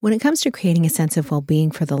When it comes to creating a sense of well-being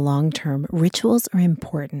for the long term, rituals are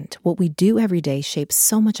important. What we do every day shapes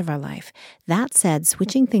so much of our life. That said,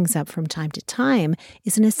 switching things up from time to time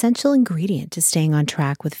is an essential ingredient to staying on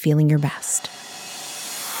track with feeling your best.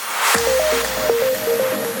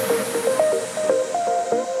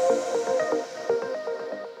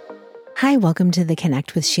 Hi, welcome to the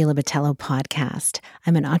Connect with Sheila Botelho podcast.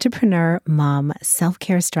 I'm an entrepreneur, mom,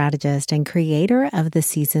 self-care strategist, and creator of the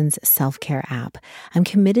Seasons Self-Care app. I'm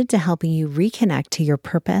committed to helping you reconnect to your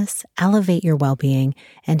purpose, elevate your well-being,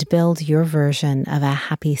 and build your version of a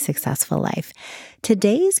happy, successful life.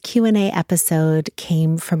 Today's Q&A episode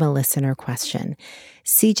came from a listener question.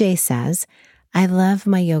 CJ says, I love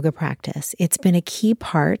my yoga practice. It's been a key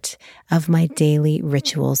part of my daily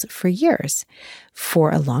rituals for years. For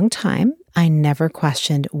a long time, I never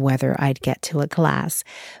questioned whether I'd get to a class,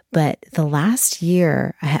 but the last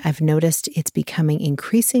year, I've noticed it's becoming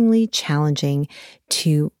increasingly challenging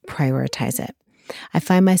to prioritize it. I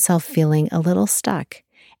find myself feeling a little stuck.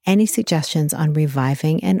 Any suggestions on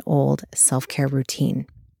reviving an old self-care routine?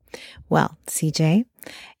 Well, CJ,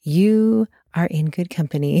 you are in good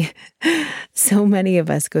company. So many of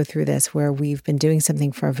us go through this where we've been doing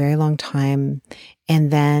something for a very long time,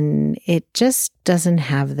 and then it just doesn't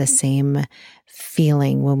have the same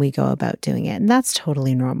feeling when we go about doing it. And that's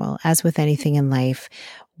totally normal. As with anything in life,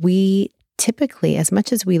 we typically, as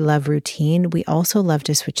much as we love routine, we also love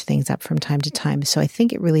to switch things up from time to time. So I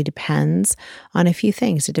think it really depends on a few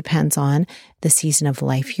things. It depends on the season of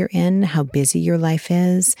life you're in, how busy your life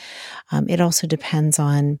is. It also depends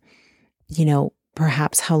on,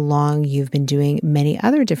 perhaps how long you've been doing many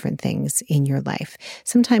other different things in your life.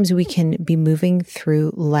 Sometimes we can be moving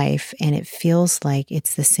through life and it feels like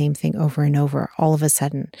it's the same thing over and over all of a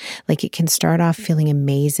sudden. Like it can start off feeling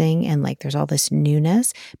amazing and like there's all this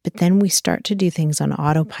newness, but then we start to do things on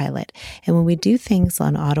autopilot. And when we do things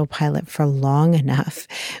on autopilot for long enough,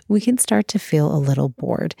 we can start to feel a little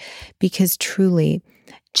bored because truly,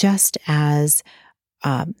 just as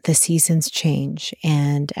the seasons change,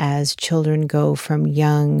 and as children go from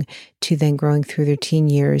young to then growing through their teen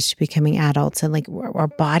years to becoming adults, and like our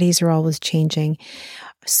bodies are always changing,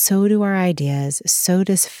 so do our ideas, so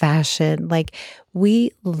does fashion. Like we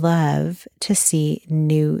love to see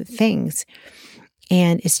new things,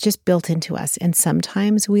 and it's just built into us. And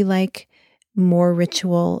sometimes we like more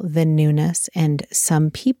ritual than newness, and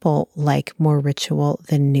some people like more ritual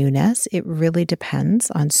than newness. It really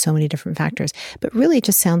depends on so many different factors, but really it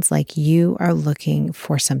just sounds like you are looking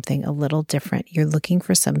for something a little different. You're looking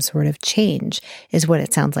for some sort of change is what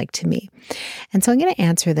it sounds like to me. And so I'm going to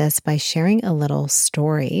answer this by sharing a little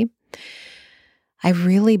story. I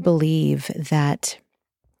really believe that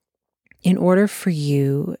in order for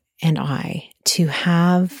you and I to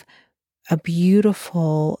have a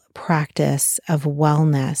beautiful practice of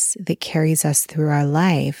wellness that carries us through our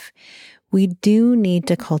life, we do need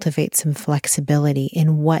to cultivate some flexibility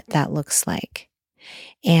in what that looks like.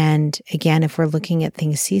 And again, if we're looking at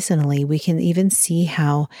things seasonally, we can even see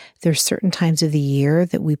how there's certain times of the year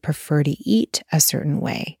that we prefer to eat a certain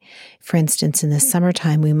way. For instance, in the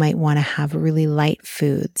summertime, we might want to have really light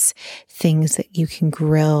foods, things that you can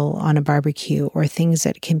grill on a barbecue, or things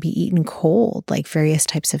that can be eaten cold, like various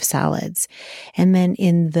types of salads. And then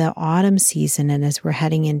in the autumn season, and as we're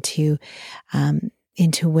heading into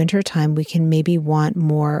wintertime, we can maybe want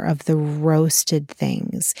more of the roasted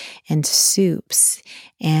things and soups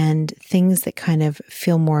and things that kind of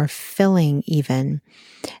feel more filling even,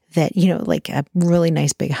 that, like a really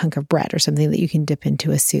nice big hunk of bread or something that you can dip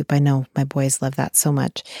into a soup. I know my boys love that so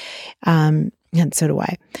much. And so do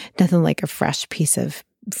I. Nothing like a fresh piece of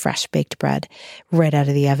fresh baked bread right out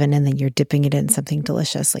of the oven, and then you're dipping it in something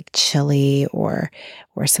delicious like chili or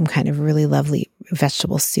some kind of really lovely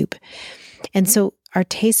vegetable soup. And so our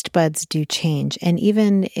taste buds do change. And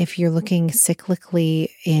even if you're looking cyclically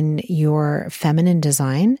in your feminine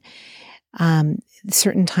design,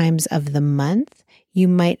 certain times of the month, you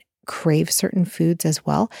might crave certain foods as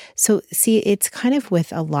well. So see, it's kind of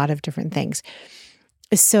with a lot of different things.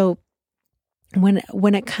 So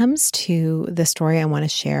when it comes to the story I want to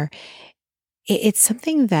share, it's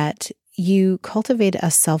something that you cultivate a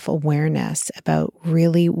self-awareness about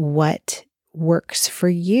really what works for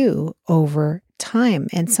you over time.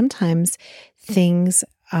 And sometimes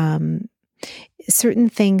certain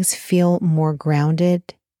things feel more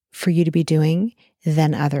grounded for you to be doing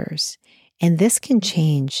than others. And this can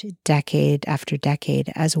change decade after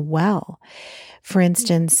decade as well. For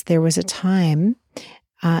instance, there was a time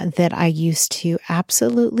that I used to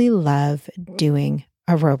absolutely love doing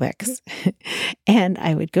aerobics. And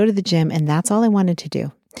I would go to the gym and that's all I wanted to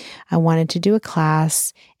do. I wanted to do a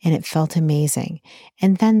class and it felt amazing.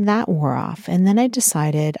 And then that wore off. And then I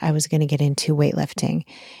decided I was going to get into weightlifting.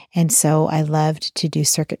 And so I loved to do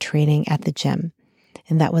circuit training at the gym.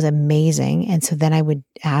 And that was amazing. And so then I would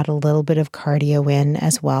add a little bit of cardio in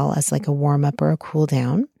as well as like a warm up or a cool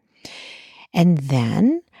down. And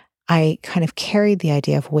then I kind of carried the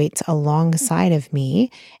idea of weights alongside of me,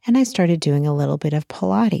 and I started doing a little bit of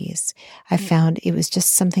Pilates. I found it was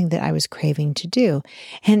just something that I was craving to do.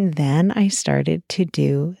 And then I started to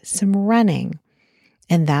do some running.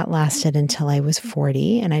 And that lasted until I was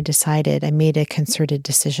 40. And I made a concerted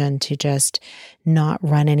decision to just not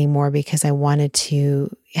run anymore because I wanted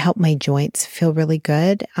to help my joints feel really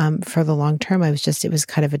good for the long term. It was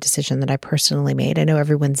kind of a decision that I personally made. I know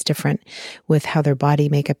everyone's different with how their body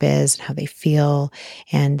makeup is and how they feel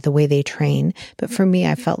and the way they train. But for me,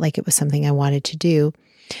 I felt like it was something I wanted to do.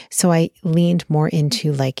 So I leaned more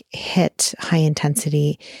into like HIIT, high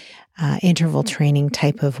intensity interval training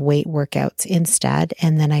type of weight workouts instead.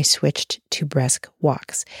 And then I switched to brisk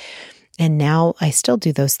walks. And now I still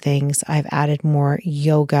do those things. I've added more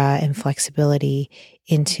yoga and flexibility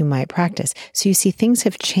into my practice. So you see, things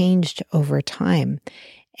have changed over time.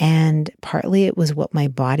 And partly it was what my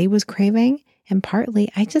body was craving. And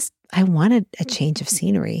partly I wanted a change of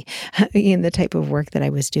scenery in the type of work that I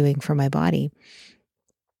was doing for my body.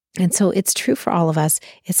 And so it's true for all of us.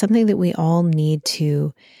 It's something that we all need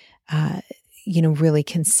to really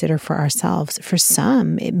consider for ourselves. For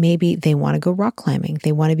some, it may be they want to go rock climbing.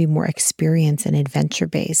 They want to be more experience and adventure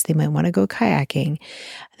based. They might want to go kayaking.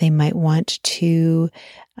 They might want to,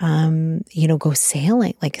 go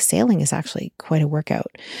sailing. Like sailing is actually quite a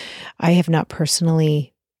workout. I have not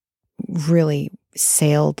personally really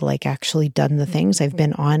sailed, like actually done the things. I've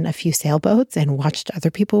been on a few sailboats and watched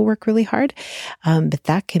other people work really hard. But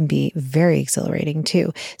that can be very exhilarating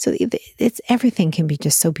too. So everything can be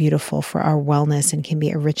just so beautiful for our wellness and can be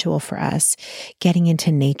a ritual for us. Getting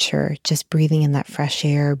into nature, just breathing in that fresh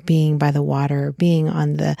air, being by the water, being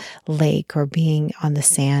on the lake or being on the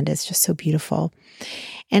sand is just so beautiful.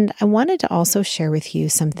 And I wanted to also share with you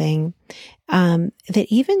something that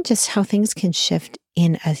even just how things can shift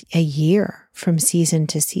in a year from season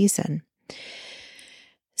to season.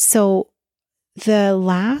 So the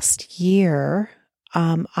last year,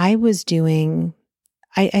 I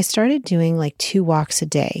started doing like 2 walks a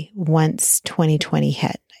day once 2020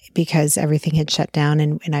 hit because everything had shut down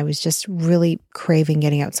and I was just really craving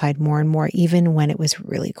getting outside more and more, even when it was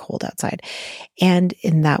really cold outside. And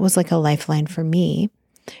that was like a lifeline for me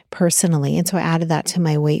personally. And so I added that to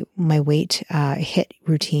my weight HIIT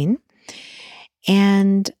routine.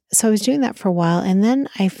 And so I was doing that for a while. And then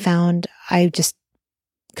I found I just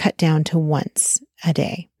cut down to once a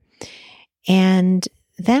day. And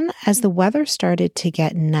then as the weather started to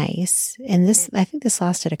get nice, and I think this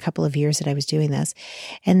lasted a couple of years that I was doing this.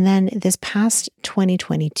 And then this past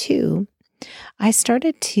 2022, I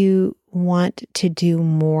started to want to do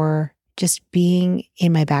more just being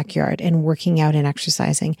in my backyard and working out and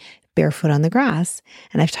exercising barefoot on the grass.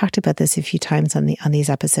 And I've talked about this a few times on these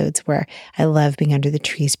episodes where I love being under the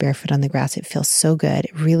trees barefoot on the grass. It feels so good.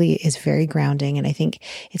 It really is very grounding. And I think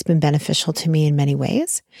it's been beneficial to me in many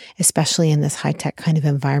ways, especially in this high-tech kind of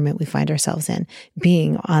environment we find ourselves in.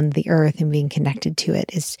 Being on the earth and being connected to it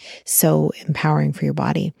is so empowering for your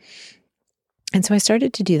body. And so I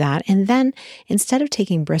started to do that. And then instead of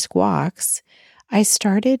taking brisk walks, I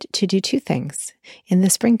started to do 2 things. In the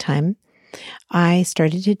springtime, I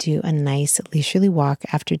started to do a nice leisurely walk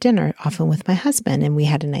after dinner, often with my husband, and we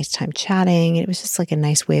had a nice time chatting. It was just like a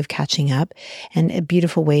nice way of catching up and a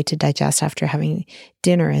beautiful way to digest after having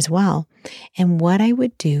dinner as well. And what I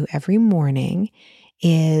would do every morning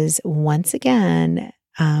is, once again,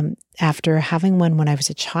 after having one when I was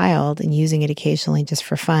a child and using it occasionally just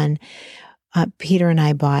for fun, Peter and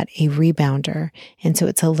I bought a rebounder. And so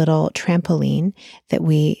it's a little trampoline that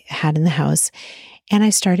we had in the house. And I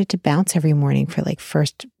started to bounce every morning for like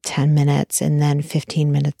first 10 minutes and then 15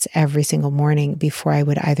 minutes every single morning before I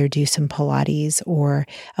would either do some Pilates or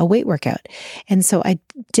a weight workout. And so I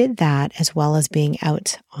did that as well as being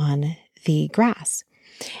out on the grass.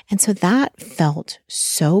 And so that felt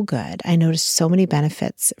so good. I noticed so many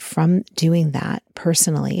benefits from doing that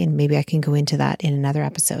personally, and maybe I can go into that in another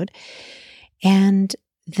episode. And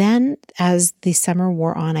then as the summer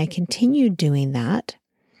wore on, I continued doing that.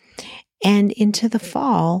 And into the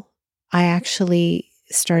fall, I actually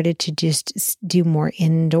started to just do more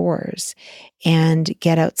indoors and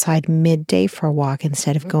get outside midday for a walk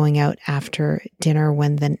instead of going out after dinner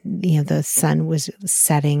when the sun was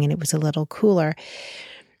setting and it was a little cooler.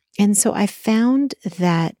 And so I found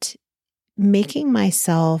that making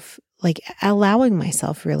myself like allowing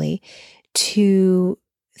myself really to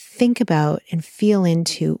think about and feel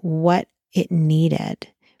into what it needed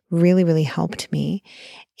really, really helped me.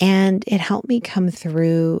 And it helped me come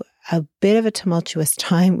through a bit of a tumultuous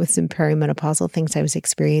time with some perimenopausal things I was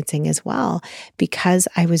experiencing as well, because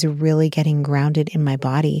I was really getting grounded in my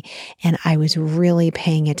body and I was really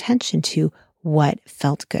paying attention to what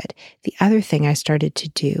felt good. The other thing I started to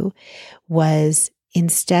do was,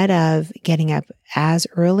 instead of getting up as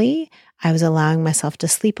early, I was allowing myself to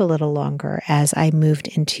sleep a little longer as I moved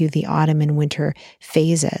into the autumn and winter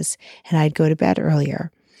phases, and I'd go to bed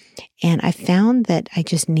earlier. And I found that I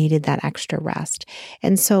just needed that extra rest.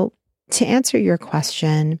 And so, to answer your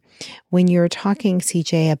question, when you're talking,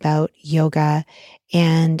 CJ, about yoga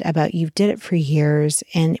and about you did it for years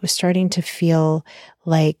and it was starting to feel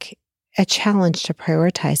like a challenge to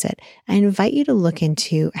prioritize it, I invite you to look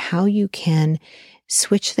into how you can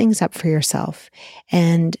switch things up for yourself.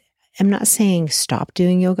 And I'm not saying stop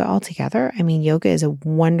doing yoga altogether. I mean, yoga is a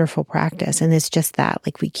wonderful practice, and it's just that,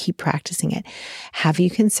 like, we keep practicing it. Have you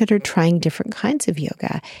considered trying different kinds of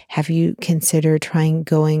yoga? Have you considered trying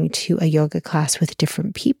going to a yoga class with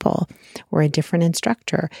different people or a different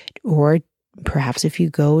instructor? Or perhaps if you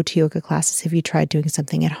go to yoga classes, have you tried doing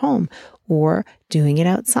something at home or doing it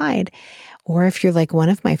outside? Or if you're like one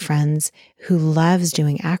of my friends who loves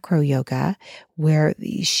doing acro yoga, where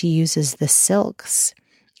she uses the silks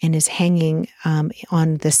and is hanging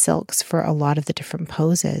on the silks for a lot of the different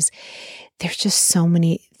poses. There's just so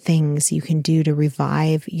many things you can do to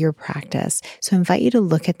revive your practice. So I invite you to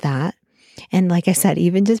look at that. And like I said,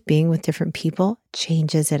 even just being with different people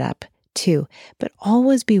changes it up too. But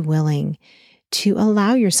always be willing to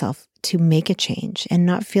allow yourself to make a change and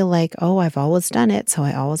not feel like, oh, I've always done it, so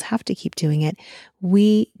I always have to keep doing it.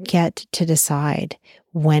 We get to decide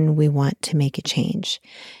when we want to make a change.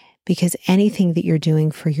 Because anything that you're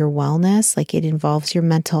doing for your wellness, like, it involves your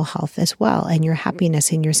mental health as well, and your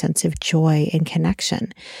happiness and your sense of joy and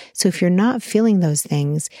connection. So if you're not feeling those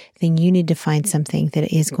things, then you need to find something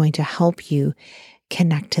that is going to help you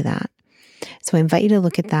connect to that. So I invite you to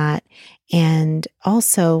look at that, and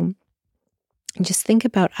also just think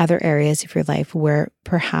about other areas of your life where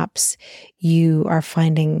perhaps you are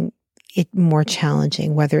finding it more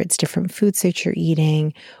challenging, whether it's different foods that you're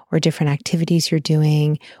eating or different activities you're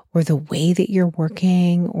doing or the way that you're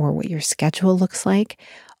working or what your schedule looks like.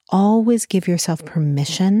 Always give yourself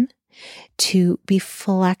permission to be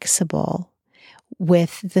flexible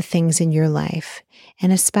with the things in your life,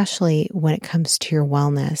 and especially when it comes to your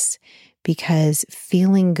wellness, because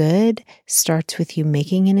feeling good starts with you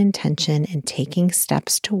making an intention and taking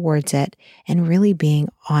steps towards it and really being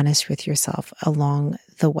honest with yourself along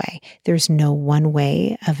the way. There's no one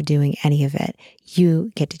way of doing any of it.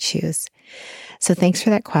 You get to choose. So thanks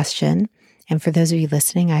for that question. And for those of you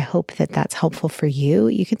listening, I hope that that's helpful for you.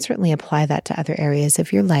 You can certainly apply that to other areas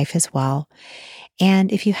of your life as well.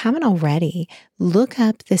 And if you haven't already, look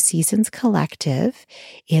up the Seasons Collective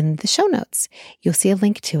in the show notes. You'll see a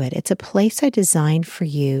link to it. It's a place I designed for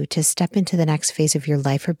you to step into the next phase of your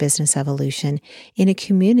life or business evolution in a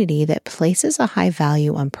community that places a high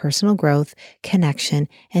value on personal growth, connection,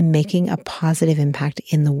 and making a positive impact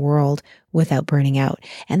in the world without burning out.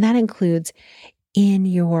 And that includes in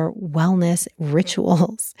your wellness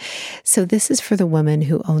rituals. So this is for the woman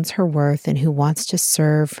who owns her worth and who wants to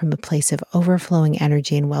serve from a place of overflowing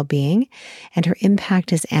energy and well-being, and her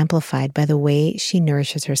impact is amplified by the way she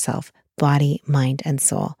nourishes herself, body, mind, and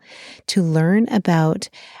soul. To learn about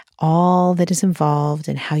all that is involved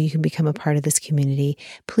and how you can become a part of this community,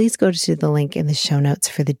 please go to the link in the show notes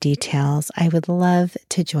for the details. I would love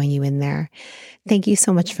to join you in there. Thank you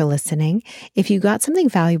so much for listening. If you got something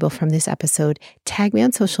valuable from this episode, tag me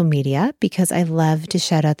on social media, because I love to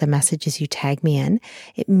shout out the messages you tag me in.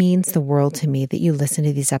 It means the world to me that you listen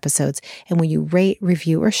to these episodes. And when you rate,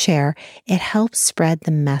 review, or share, it helps spread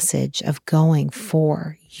the message of going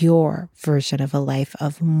for your version of a life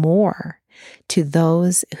of more to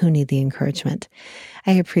those who need the encouragement.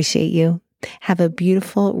 I appreciate you. Have a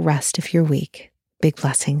beautiful rest of your week. Big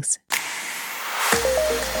blessings.